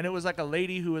 and it was like a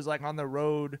lady who was like on the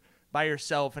road by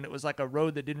herself, and it was like a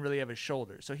road that didn't really have a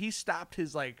shoulder. So he stopped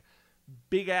his like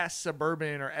big ass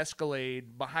Suburban or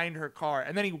Escalade behind her car,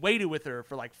 and then he waited with her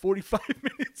for like 45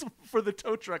 minutes for the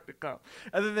tow truck to come.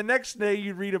 And then the next day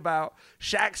you read about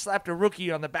Shaq slapped a rookie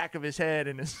on the back of his head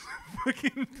and his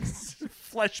fucking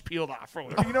flesh peeled off or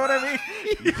whatever. You know what I mean?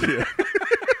 Yeah.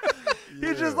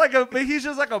 He's just like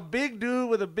a big dude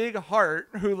with a big heart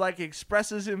who like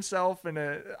expresses himself in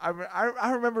a.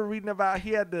 I remember reading about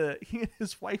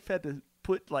his wife had to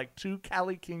put like 2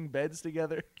 Cali King beds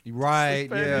together. Right.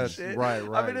 Yes. Right.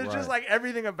 I mean, it's just like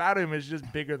everything about him is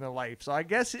just bigger than life. So I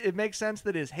guess it makes sense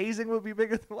that his hazing would be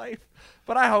bigger than life.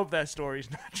 But I hope that story's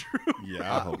not true.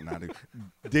 Yeah, I hope not.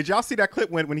 Did y'all see that clip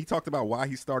when he talked about why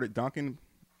he started dunking?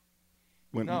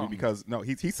 No. Because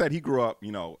he said he grew up,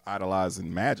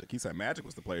 idolizing Magic. He said Magic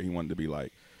was the player he wanted to be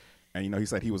like. And, he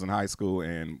said he was in high school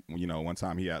and, one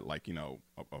time he had like,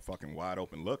 a fucking wide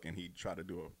open look and he tried to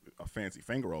do a fancy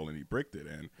finger roll and he bricked it.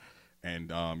 And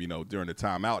during the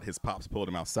timeout, his pops pulled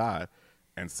him outside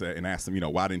and asked him,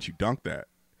 why didn't you dunk that?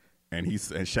 And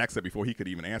Shaq said before he could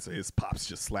even answer, his pops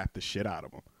just slapped the shit out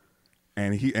of him.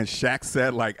 And Shaq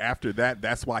said like after that,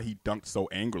 that's why he dunked so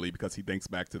angrily because he thinks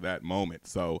back to that moment.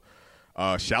 So,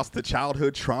 shouts to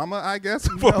childhood trauma, I guess,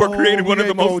 for creating one of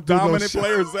the most dominant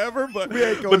players ever. But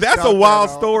that's a wild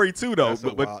story too, though.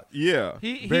 But yeah,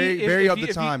 very of the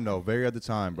time, though. Very of the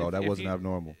time, bro. That wasn't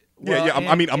abnormal. Well, yeah.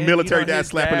 I mean, a military dad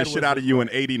slapping the shit out of you in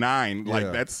 '89,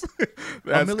 like that's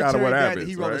kind of what happens.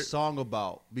 He wrote a song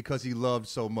about because he loved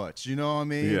so much. You know what I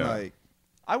mean? Yeah. Like,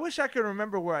 I wish I could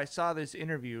remember where I saw this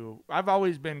interview. I've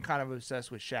always been kind of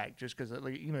obsessed with Shaq, just because,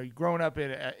 growing up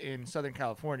in Southern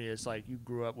California, it's like you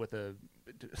grew up with a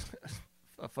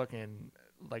fucking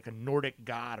like a Nordic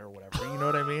god or whatever. You know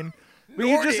what I mean? But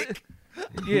Nordic.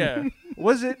 Yeah.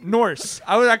 Was it Norse?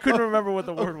 I couldn't remember what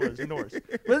the word was. Norse.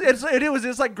 But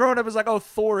it's like growing up. It's like, oh,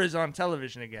 Thor is on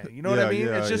television again. You know what I mean?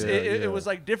 It's just it was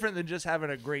like different than just having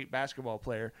a great basketball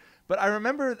player. But I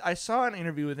remember I saw an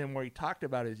interview with him where he talked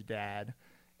about his dad.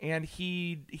 And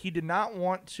he did not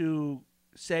want to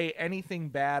say anything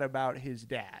bad about his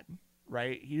dad,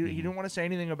 right? He didn't want to say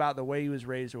anything about the way he was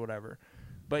raised or whatever.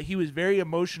 But he was very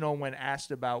emotional when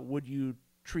asked about, would you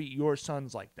treat your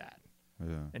sons like that?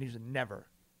 Yeah. And he said, never.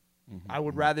 I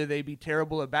would rather they be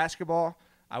terrible at basketball.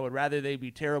 I would rather they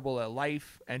be terrible at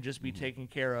life and just be taken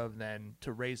care of than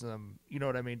to raise them, you know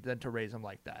what I mean, than to raise them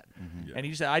like that. Yeah. And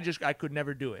he said, I could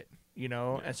never do it,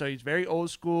 And so he's very old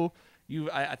school.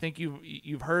 I think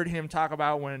you've heard him talk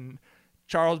about when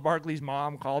Charles Barkley's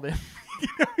mom called him.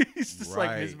 He's just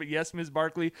like, Ms.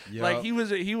 Barkley. Yep. Like he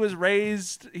was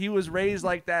raised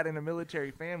like that in a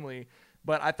military family.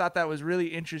 But I thought that was really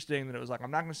interesting that it was like,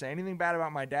 I'm not going to say anything bad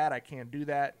about my dad. I can't do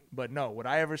that. But no, would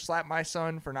I ever slap my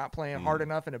son for not playing hard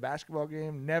enough in a basketball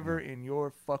game? Never in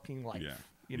your fucking life.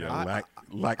 Yeah.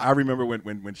 I remember when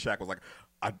Shaq was like,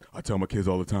 I tell my kids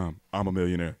all the time, I'm a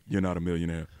millionaire. You're not a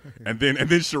millionaire. and then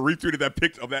Sharif tweeted that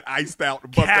picture of that iced out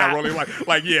bust out rolling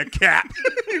like yeah, cap.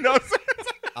 You know what I'm saying?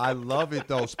 I love it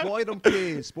though. Spoil them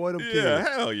kids. Yeah,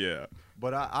 hell yeah.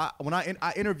 But when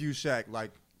I interviewed Shaq like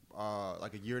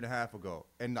a year and a half ago,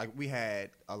 and like we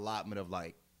had allotment of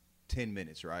like 10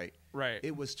 minutes, right? Right.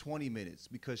 It was 20 minutes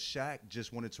because Shaq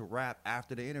just wanted to rap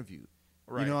after the interview.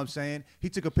 Right. You know what I'm saying? He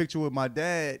took a picture with my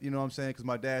dad, you know what I'm saying, because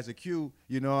my dad's a Q,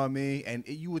 you know what I mean? And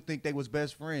you would think they was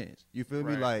best friends. You feel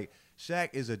me? Like, Shaq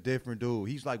is a different dude.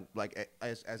 He's like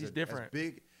as different. As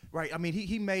big. Right. I mean,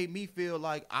 he made me feel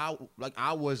like I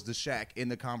was the Shaq in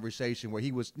the conversation where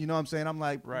he was, you know what I'm saying? I'm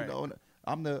like,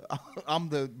 I'm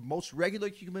the most regular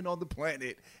human on the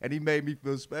planet, and he made me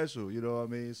feel special, you know what I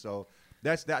mean? So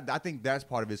that's that. I think that's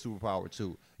part of his superpower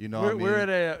too. You know, we're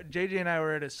at JJ and I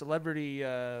were at a celebrity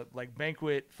like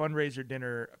banquet fundraiser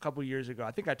dinner a couple years ago. I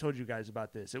think I told you guys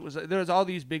about this. There was all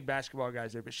these big basketball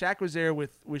guys there, but Shaq was there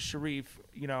with Sharif.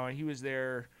 And he was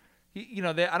there.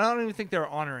 I don't even think they were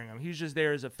honoring him. He was just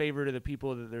there as a favor to the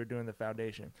people that they were doing the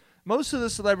foundation. Most of the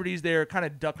celebrities there are kind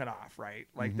of ducking off, right?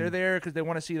 Like they're there because they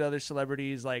want to see the other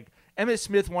celebrities. Like Emmitt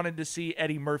Smith wanted to see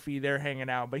Eddie Murphy there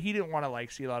hanging out, but he didn't want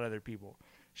to see a lot of other people.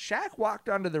 Shaq walked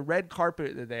onto the red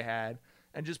carpet that they had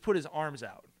and just put his arms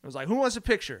out. It was like, who wants a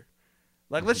picture?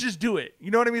 Like, let's just do it.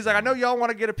 You know what I mean? He's like, I know y'all want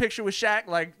to get a picture with Shaq.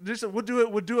 Like, we'll do it.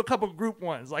 We'll do a couple group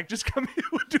ones. Like, just come here.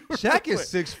 We'll do it. Shaq is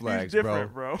Six Flags, He's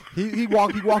different, bro. He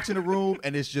walks in the room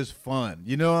and it's just fun.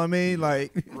 You know what I mean?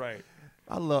 Like, right.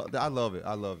 I love it.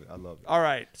 All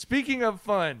right. Speaking of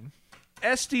fun,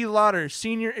 Estee Lauder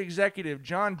senior executive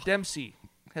John Dempsey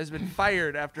has been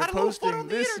fired after posting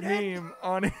this meme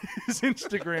on his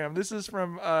Instagram. This is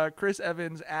from Chris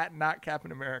Evans at Not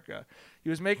Captain America. He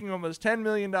was making almost $10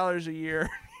 million a year.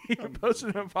 He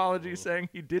posted an apology saying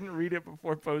he didn't read it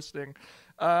before posting.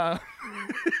 The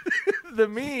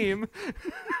meme.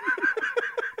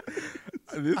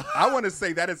 I want to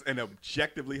say that is an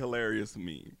objectively hilarious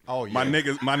meme. Oh yeah, my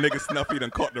nigga Snuffy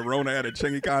done caught the Rona at a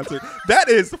Chingy concert. That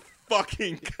is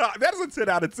fucking. That is a 10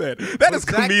 out of 10. That is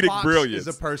comedic Fox brilliance.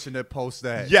 Is a person that posts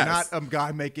that. Yes, not a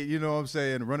guy making. You know what I'm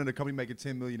saying? Running a company making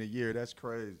 $10 million a year. That's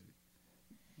crazy.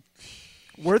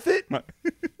 Worth it?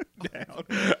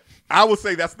 I will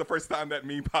say that's the first time that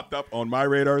meme popped up on my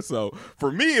radar. So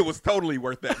for me, it was totally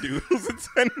worth that, dude. It was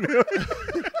 $10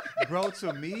 million. Bro,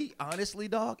 to me, honestly,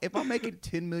 dog, if I'm making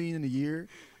 $10 million a year,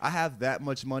 I have that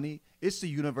much money. It's the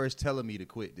universe telling me to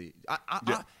quit, dude.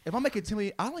 If I'm making $10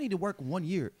 million, I only need to work 1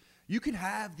 year. You can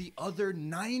have the other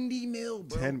 90 mil,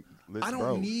 bro. I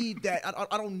don't need that.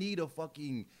 I don't need a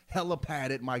fucking helipad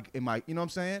in my. You know what I'm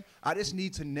saying? I just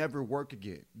need to never work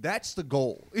again. That's the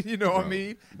goal. You know what I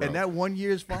mean? Bro. And that 1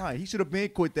 year is fine. He should have been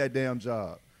quit that damn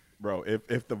job. Bro,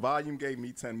 if the volume gave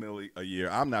me $10 million a year,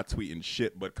 I'm not tweeting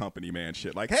shit but company man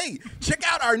shit. Like, hey, check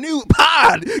out our new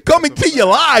pod coming to you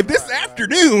live this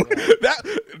afternoon. That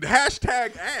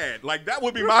hashtag ad. Like, that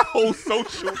would be my whole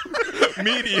social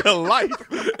media life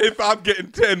if I'm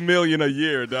getting $10 million a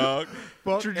year, dog.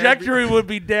 Trajectory would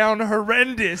be down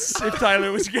horrendous if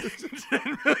Tyler was getting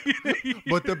 $10 million a year.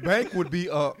 But the bank would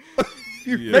be up.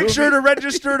 Make sure to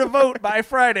register to vote by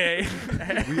Friday.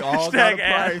 We all got a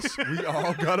price. We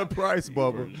all got a price,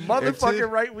 Bubba.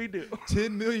 Motherfucking right we do.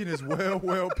 $10 million is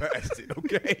well past it,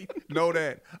 okay? Know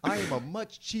that. I am a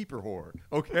much cheaper whore,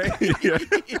 okay?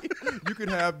 You can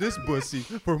have this pussy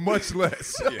for much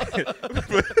less.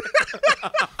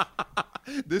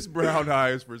 This brown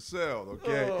eye is for sale,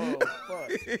 okay? Oh,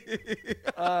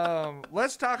 fuck.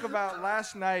 Let's talk about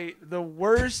last night. The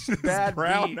worst bad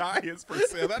brown beat. eye is for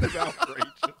sale. That is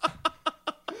outrageous.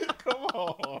 Come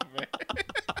on, man.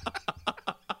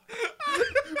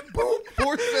 Boom,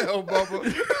 for sale,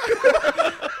 Bubba.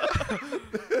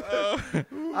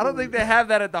 I don't think they have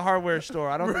that at the hardware store.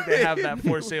 I don't think they have that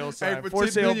for sale sign. For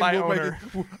sale by owner.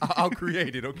 I'll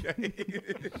create it, okay?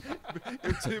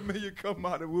 If $10 million come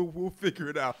out, we'll figure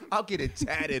it out. I'll get it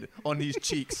tatted on these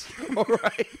cheeks, all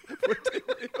right?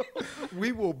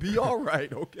 We will be all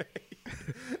right, okay?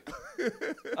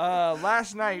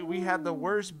 Last night, we had the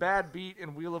worst bad beat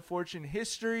in Wheel of Fortune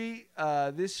history.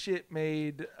 This shit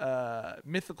made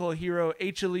mythical hero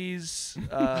Achilles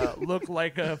look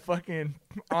like a fucking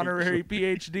honorary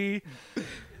PhD.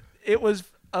 It was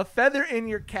a feather in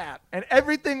your cap, and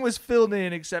everything was filled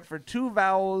in except for two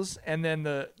vowels and then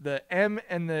the M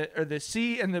and the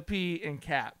C and the P in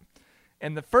cap.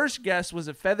 And the first guess was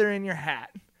a feather in your hat.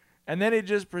 And then it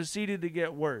just proceeded to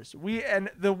get worse. And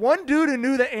the one dude who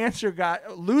knew the answer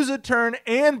got lose a turn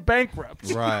and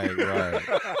bankrupt. Right.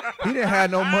 He didn't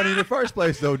have no money in the first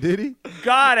place, though, did he?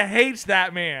 God hates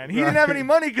that man. He didn't have any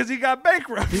money because he got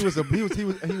bankrupt. He was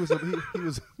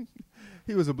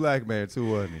a black man too,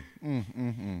 wasn't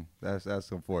he?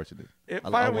 That's unfortunate.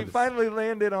 We finally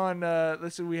landed on.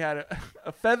 Let's see, we had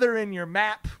a feather in your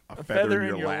map, a feather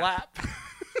in your lap.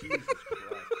 Jesus Christ.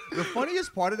 The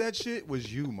funniest part of that shit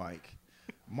was you, Mike.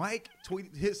 Mike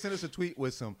sent us a tweet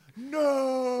with some,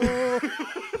 no.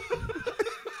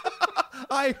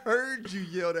 I heard you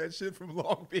yell that shit from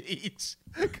Long Beach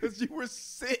because you were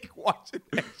sick watching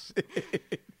that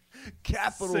shit.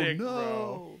 Capital Sick, no.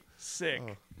 Bro.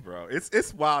 Sick. Bro,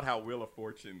 it's wild how Wheel of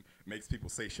Fortune makes people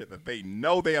say shit that they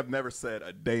know they have never said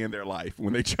a day in their life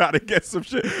when they try to get some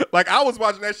shit. Like, I was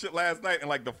watching that shit last night, and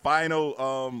like the final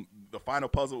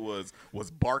puzzle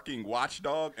was barking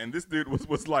watchdog, and this dude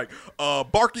was like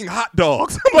barking hot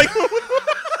dogs. I'm like,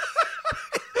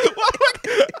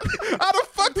 how the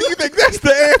fuck do you think that's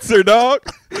the answer, dog?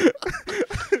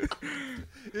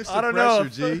 It's the I don't pressure, know.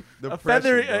 G. The a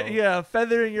pressure, feather, a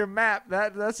feather in your map.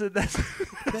 That's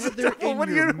feather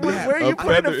in your map. Where are you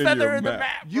putting a feather in the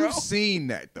map, bro? You've seen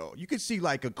that though. You could see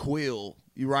like a quill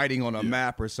writing on a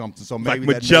map or something. So maybe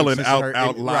like Magellan that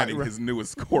outlining his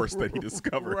newest course that he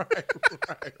discovered.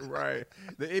 Right.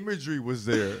 The imagery was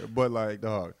there, but like,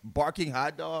 dog, barking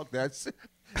hot dog. That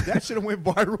should have went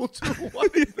viral too. Why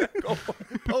did that go?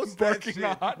 Post that shit.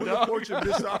 Hot With dog. a fortune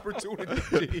missed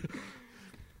opportunity.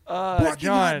 John,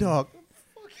 hot dog.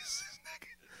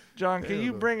 John, can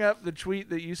you bring up the tweet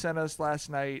that you sent us last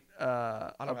night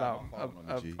about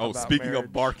speaking marriage?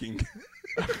 of barking.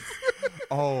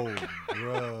 Oh,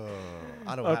 bro.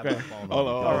 I don't have my phone on.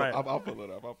 All right. I'll pull it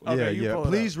up. Yeah.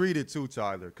 Please read it too,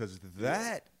 Tyler, because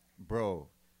that, bro.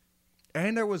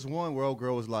 And there was one where old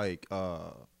girl was like,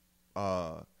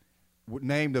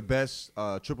 name the best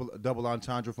double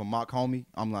entendre for mock homie.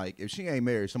 I'm like, if she ain't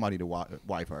married, somebody to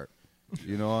wife her.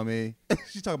 You know what I mean?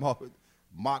 She's talking about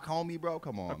mock homie, bro.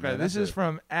 Come on. Okay, man. this is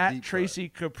from @Tracy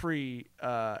Capri,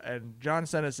 and John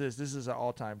sent us this. This is an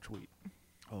all-time tweet.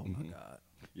 Oh my God.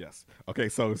 Yes. Okay,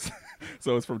 so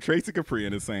it's from Tracy Capri,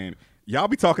 and it's saying, y'all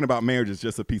be talking about marriage as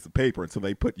just a piece of paper until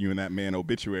they put you in that man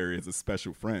obituary as a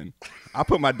special friend. I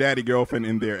put my daddy girlfriend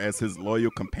in there as his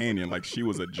loyal companion like she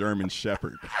was a German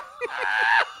shepherd.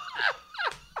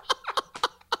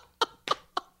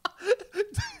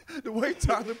 The way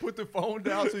Tyler put the phone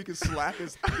down so he can slap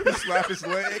his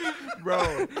leg,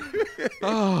 bro.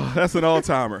 Oh, that's an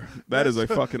all-timer. That is a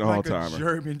fucking all-timer. Like a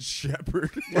German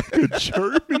Shepherd. Like a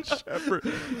German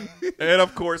Shepherd. And,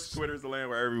 of course, Twitter's the land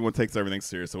where everyone takes everything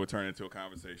serious, so we're turning into a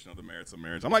conversation of the merits of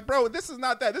marriage. I'm like, bro, this is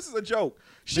not that. This is a joke.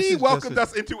 She welcomed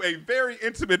us into a very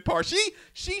intimate part.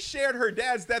 She shared her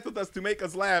dad's death with us to make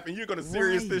us laugh, and you're going to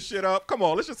serious this shit up? Come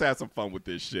on, let's just have some fun with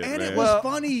this shit, and man. it was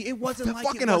funny. It wasn't like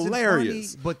fucking it wasn't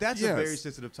hilarious. Funny, but that's a very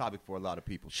sensitive topic for a lot of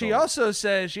people. She also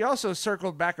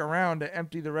circled back around to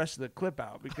empty the rest of the clip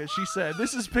out because she said,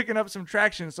 this is picking up some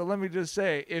traction, so let me just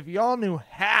say, if y'all knew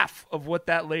half of what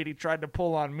that lady tried to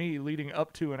pull on me leading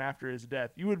up to and after his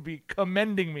death, you would be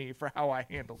commending me for how I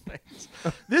handle things.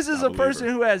 This is a person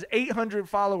who has 800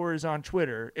 followers on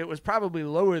Twitter. It was probably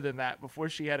lower than that before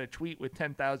she had a tweet with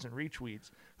 10,000 retweets,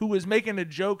 who was making a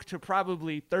joke to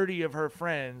probably 30 of her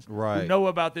friends who know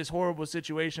about this horrible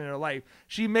situation in her life.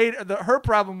 She made her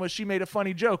problem was she made a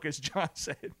funny joke, as John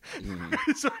said.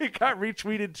 So it got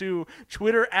retweeted to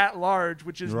Twitter at large,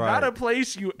 which is not a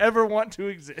place you ever want to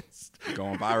exist.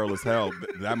 Going viral as hell.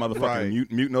 That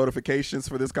motherfucking mute notifications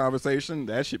for this conversation,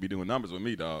 that should be doing numbers with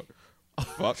me, dog.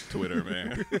 Fuck Twitter,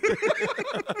 man.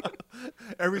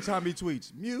 Every time he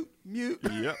tweets, mute.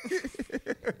 Yep.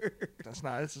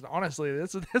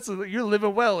 You're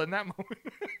living well in that moment.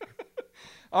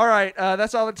 All right,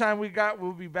 that's all the time we got.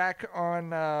 We'll be back on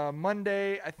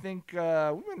Monday. I think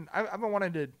I've been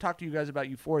wanting to talk to you guys about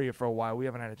Euphoria for a while. We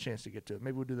haven't had a chance to get to it.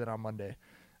 Maybe we'll do that on Monday.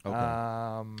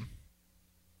 Okay.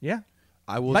 Yeah.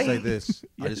 I will say this.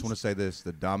 Yes. I just want to say this.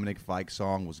 The Dominic Fike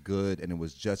song was good, and it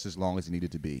was just as long as it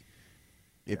needed to be.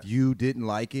 If you didn't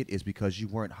like it, it's because you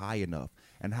weren't high enough.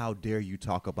 And how dare you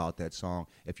talk about that song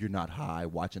if you're not high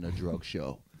watching a drug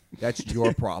show? That's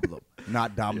your problem,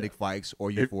 not Dominic Fike's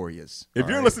or Euphoria's. If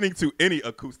you're listening to any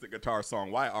acoustic guitar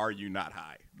song, why are you not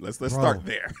high? Let's start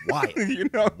there. Why?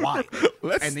 Why?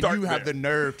 Let's then start you have there. the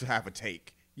nerve to have a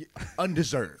take.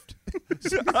 Undeserved.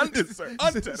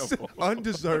 Untenable.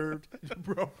 Undeserved,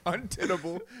 bro.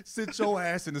 Untenable. Sit your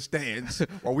ass in the stands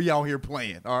while we out here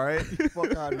playing. All right,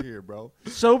 fuck out of here, bro.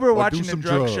 Sober watching a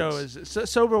drug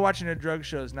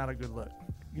show is not a good look.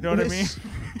 You know what I mean?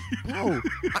 Bro,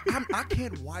 I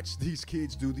can't watch these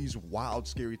kids do these wild,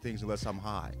 scary things unless I'm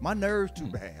high. My nerves too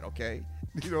bad. Okay,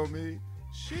 you know what I mean?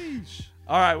 Sheesh.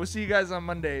 All right, we'll see you guys on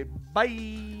Monday. Bye.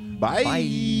 Bye.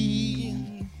 Bye.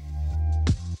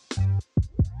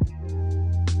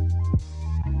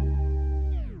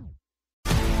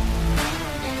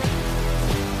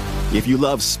 If you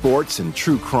love sports and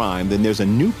true crime, then there's a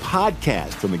new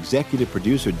podcast from executive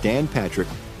producer Dan Patrick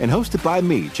and hosted by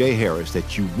me, Jay Harris,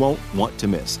 that you won't want to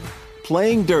miss.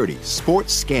 Playing Dirty: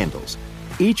 Sports Scandals.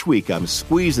 Each week, I'm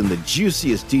squeezing the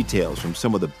juiciest details from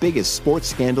some of the biggest sports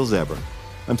scandals ever.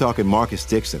 I'm talking Marcus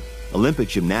Dixon, Olympic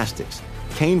gymnastics,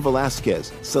 Cain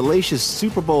Velasquez, salacious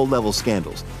Super Bowl-level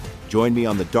scandals. Join me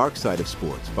on the dark side of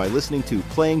sports by listening to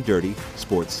Playing Dirty: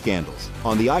 Sports Scandals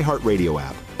on the iHeartRadio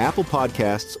app, Apple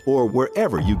Podcasts, or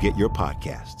wherever you get your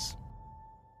podcasts.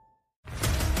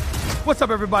 What's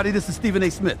up, everybody? This is Stephen A.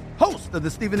 Smith, host of the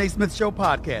Stephen A. Smith Show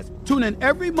podcast. Tune in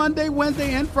every Monday,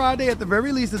 Wednesday, and Friday at the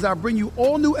very least as I bring you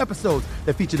all new episodes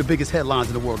that feature the biggest headlines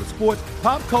in the world of sports,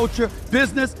 pop culture,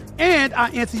 business, and I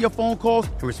answer your phone calls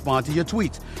and respond to your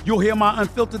tweets. You'll hear my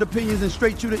unfiltered opinions and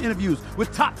straight-shooter interviews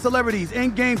with top celebrities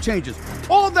and game changers.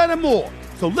 All that and more.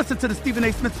 So listen to the Stephen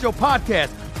A. Smith Show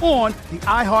podcast on the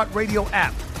iHeartRadio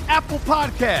app, Apple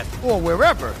Podcasts, or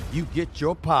wherever you get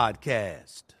your podcast.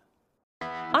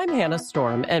 I'm Hannah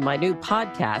Storm, and my new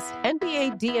podcast,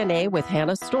 NBA DNA with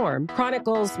Hannah Storm,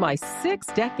 chronicles my 6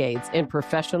 decades in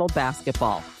professional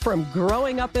basketball. From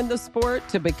growing up in the sport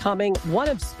to becoming one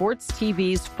of sports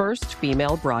TV's first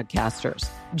female broadcasters.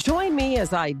 Join me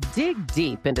as I dig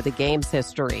deep into the game's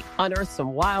history, unearth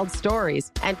some wild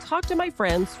stories, and talk to my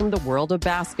friends from the world of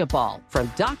basketball, from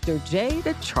Dr. J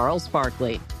to Charles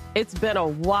Barkley. It's been a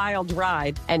wild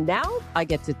ride, and now I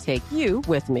get to take you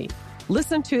with me.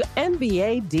 Listen to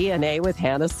NBA DNA with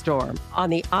Hannah Storm on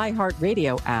the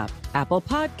iHeartRadio app, Apple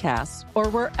Podcasts, or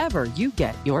wherever you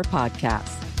get your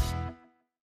podcasts.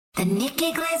 The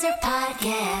Nikki Glaser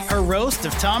Podcast. Her roast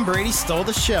of Tom Brady stole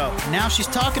the show. Now she's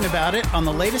talking about it on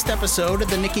the latest episode of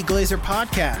the Nikki Glaser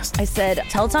Podcast. I said,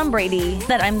 tell Tom Brady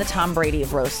that I'm the Tom Brady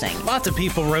of roasting. Lots of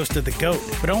people roasted the GOAT,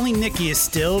 but only Nikki is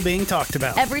still being talked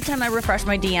about. Every time I refresh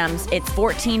my DMs, it's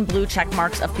 14 blue check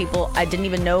marks of people I didn't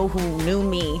even know who knew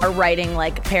me are writing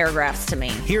like paragraphs to me.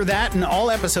 Hear that in all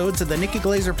episodes of the Nikki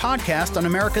Glaser Podcast on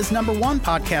America's #1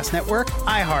 podcast network,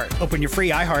 iHeart. Open your free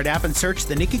iHeart app and search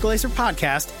the Nikki Glaser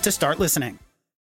Podcast to start listening.